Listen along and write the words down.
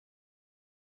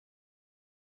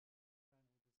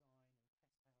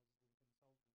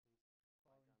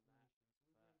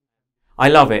I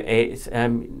love it. It's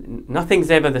nothing's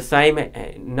ever the same.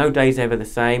 No day's ever the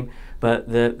same. But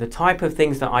the type of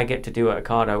things that I get to do at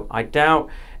Ocado, I doubt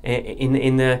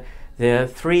in the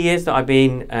 3 years that I've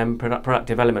been product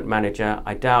development manager,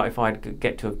 I doubt if I'd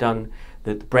get to have done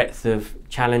the breadth of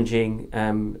challenging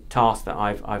tasks that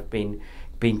I've been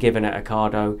given at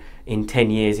Ocado in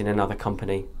 10 years in another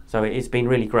company. So it's been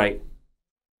really great.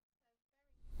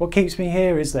 What keeps me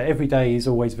here is that every day is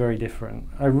always very different.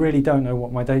 I really don't know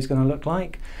what my day's going to look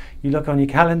like. You look on your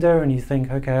calendar and you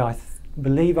think, okay, I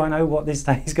believe I know what this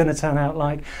day is going to turn out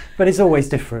like, but it's always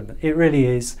different. It really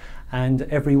is. And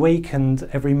every week and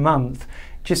every month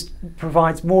just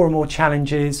provides more and more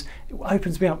challenges. It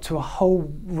opens me up to a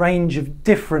whole range of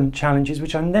different challenges,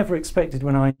 which I never expected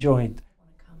when I joined.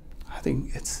 I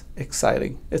think it's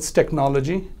exciting. It's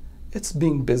technology. It's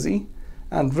being busy.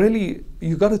 And really,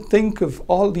 you got to think of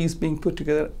all these being put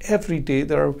together every day.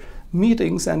 There are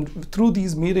meetings, and through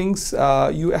these meetings,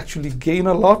 you actually gain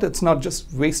a lot. It's not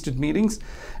just wasted meetings.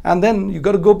 And then you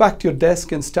got to go back to your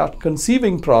desk and start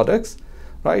conceiving products,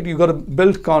 right? You got to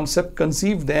build concept,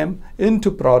 conceive them into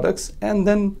products, and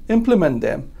then implement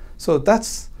them. So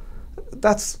that's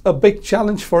a big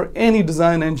challenge for any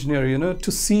design engineer, you know,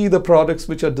 to see the products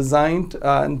which are designed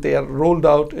and they are rolled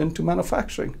out into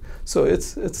manufacturing. So I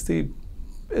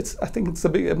think it's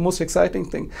the most exciting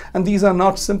thing. And these are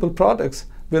not simple products.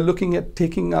 We're looking at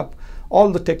taking up all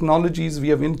the technologies we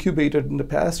have incubated in the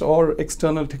past or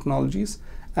external technologies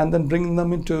and then bringing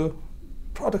them into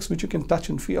products which you can touch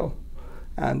and feel.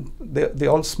 And they're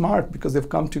all smart because they've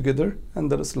come together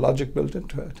and there is logic built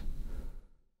into it.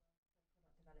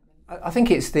 I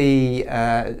think it's the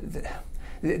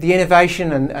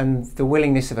innovation and the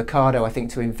willingness of Ocado, I think,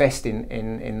 to invest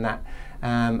in that.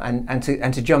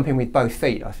 And to jump in with both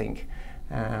feet, I think.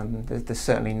 There's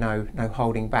certainly no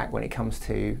holding back when it comes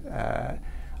to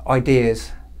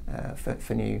ideas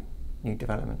for new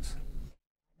developments.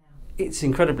 It's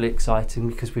incredibly exciting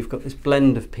because we've got this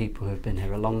blend of people who have been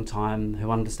here a long time,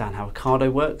 who understand how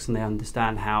Ocado works and they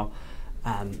understand how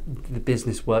the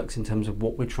business works in terms of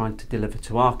what we're trying to deliver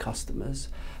to our customers.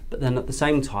 But then at the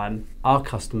same time, our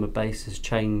customer base has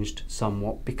changed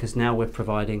somewhat because now we're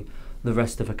providing the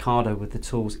rest of Ocado with the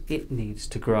tools it needs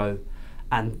to grow,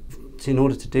 and in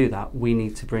order to do that we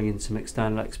need to bring in some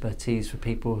external expertise for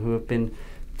people who have been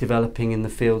developing in the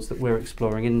fields that we're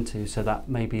exploring into. So that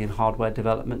may be in hardware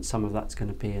development, some of that's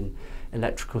going to be in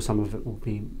electrical, some of it will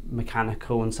be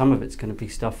mechanical, and some of it's going to be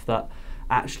stuff that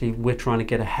actually we're trying to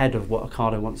get ahead of what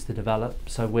Ocado wants to develop.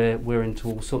 So we're into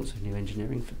all sorts of new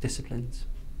engineering disciplines.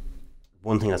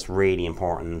 One thing that's really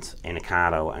important in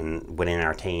Ocado and within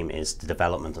our team is the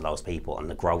development of those people and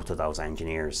the growth of those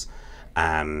engineers.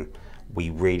 We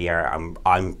really are,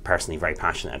 I'm personally very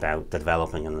passionate about the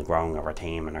developing and the growing of our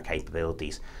team and our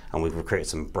capabilities, and we've recruited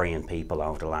some brilliant people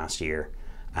over the last year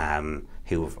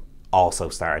who have also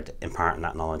started imparting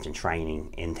that knowledge and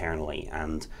training internally,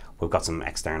 and we've got some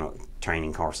external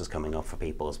training courses coming up for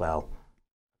people as well.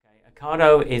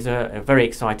 Ocado is a very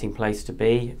exciting place to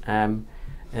be.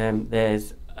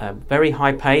 There's a very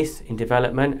high pace in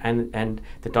development and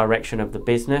the direction of the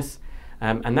business,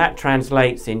 and that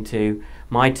translates into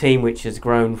my team, which has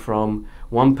grown from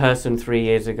one person 3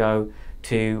 years ago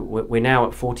to we're now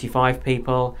at 45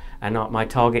 people, and my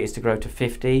target is to grow to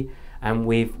 50. And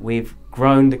we've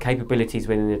grown the capabilities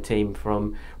within the team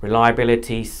from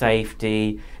reliability,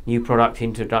 safety, new product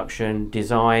introduction,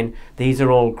 design. These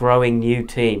are all growing new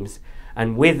teams,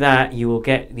 and with that you will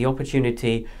get the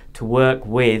opportunity to work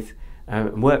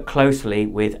closely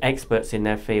with experts in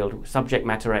their field, subject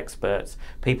matter experts,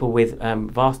 people with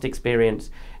vast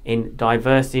experience in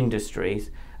diverse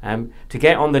industries, to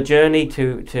get on the journey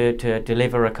to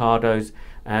deliver Ocado's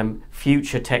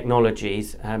future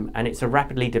technologies, and it's a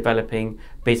rapidly developing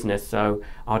business, so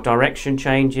our direction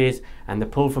changes and the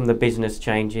pull from the business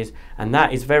changes, and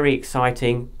that is very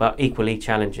exciting but equally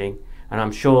challenging. And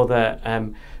I'm sure that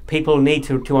people need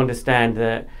to understand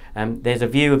that there's a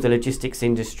view of the logistics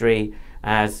industry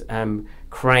as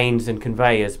cranes and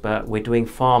conveyors, but we're doing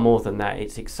far more than that.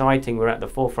 It's exciting. We're at the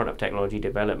forefront of technology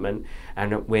development,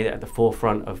 and we're at the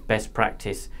forefront of best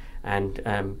practice and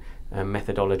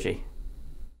methodology.